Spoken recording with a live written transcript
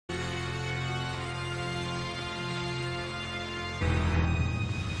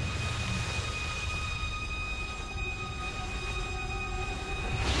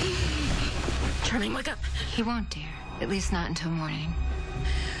Charming, wake up. He won't, dear. At least not until morning.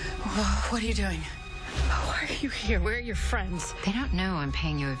 Whoa, what are you doing? Why are you here? Where are your friends? They don't know I'm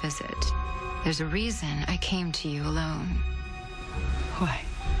paying you a visit. There's a reason I came to you alone. Why?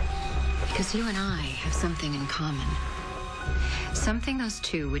 Because you and I have something in common. Something those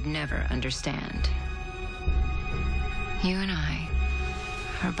two would never understand. You and I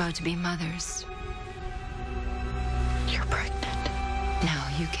are about to be mothers. You're pregnant. Now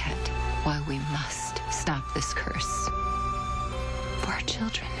you get why we must stop this curse. For our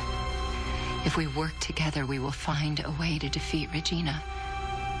children. If we work together, we will find a way to defeat Regina.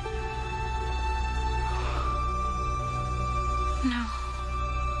 No.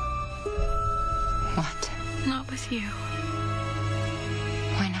 What? Not with you.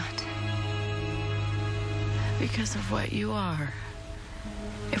 Why not? Because of what you are.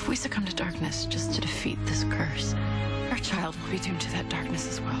 If we succumb to darkness just to defeat this curse, our child will be doomed to that darkness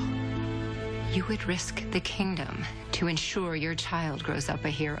as well. You would risk the kingdom to ensure your child grows up a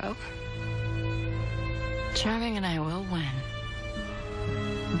hero? Charming and I will win.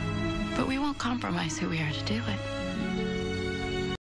 But we won't compromise who we are to do it.